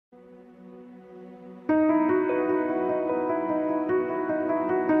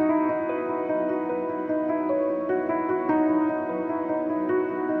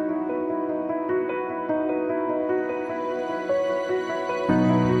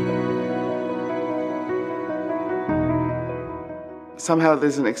somehow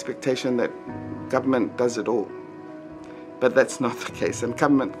there's an expectation that government does it all. But that's not the case, and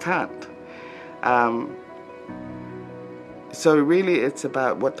government can't. So really it's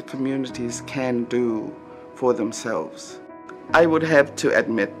about what the communities can do for themselves. I would have to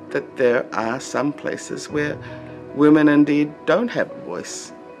admit that there are some places where women indeed don't have a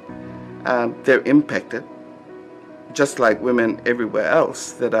voice. They're impacted, just like women everywhere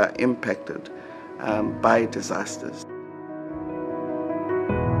else that are impacted by disasters.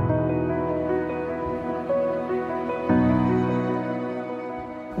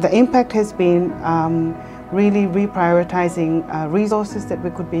 The impact has been really reprioritizing resources that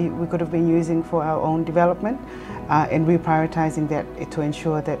we could have been using for our own development, and reprioritizing that to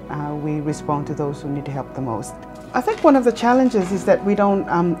ensure that we respond to those who need help the most. I think one of the challenges is that we don't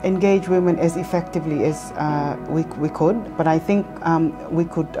engage women as effectively as we could, but I think we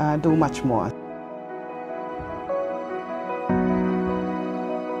could do much more.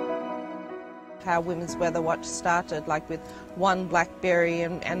 How Women's Weather Watch started, like with one BlackBerry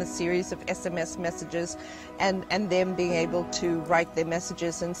and a series of SMS messages, and them being able to write their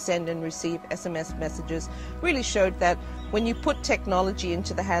messages and send and receive SMS messages, really showed that when you put technology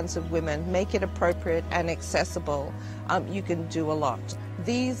into the hands of women, make it appropriate and accessible, you can do a lot.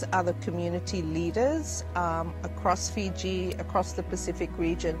 These are the community leaders across Fiji, across the Pacific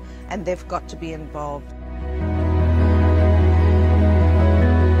region, and they've got to be involved.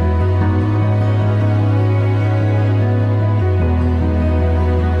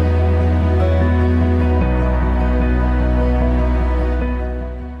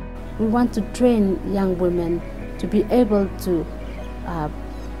 We want to train young women to be able to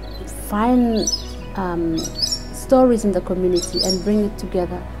find stories in the community and bring it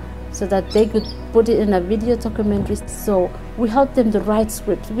together so that they could put it in a video documentary. So we help them to write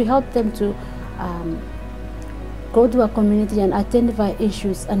scripts. We help them to go to a community and identify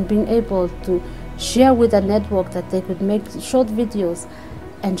issues, and being able to share with a network that they could make short videos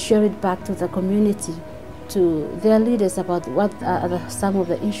and share it back to the community, to their leaders, about what are some of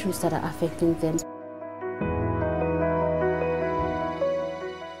the issues that are affecting them.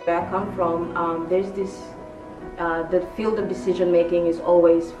 Where I come from, there's this, the field of decision making is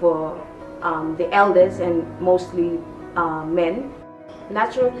always for the elders and mostly men.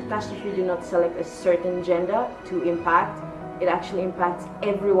 Natural catastrophe do not select a certain gender to impact. It actually impacts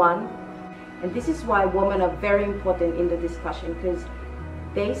everyone. And this is why women are very important in the discussion, because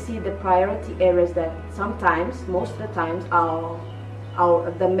they see the priority areas that sometimes, most of the times,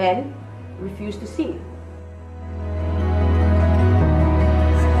 the men refuse to see.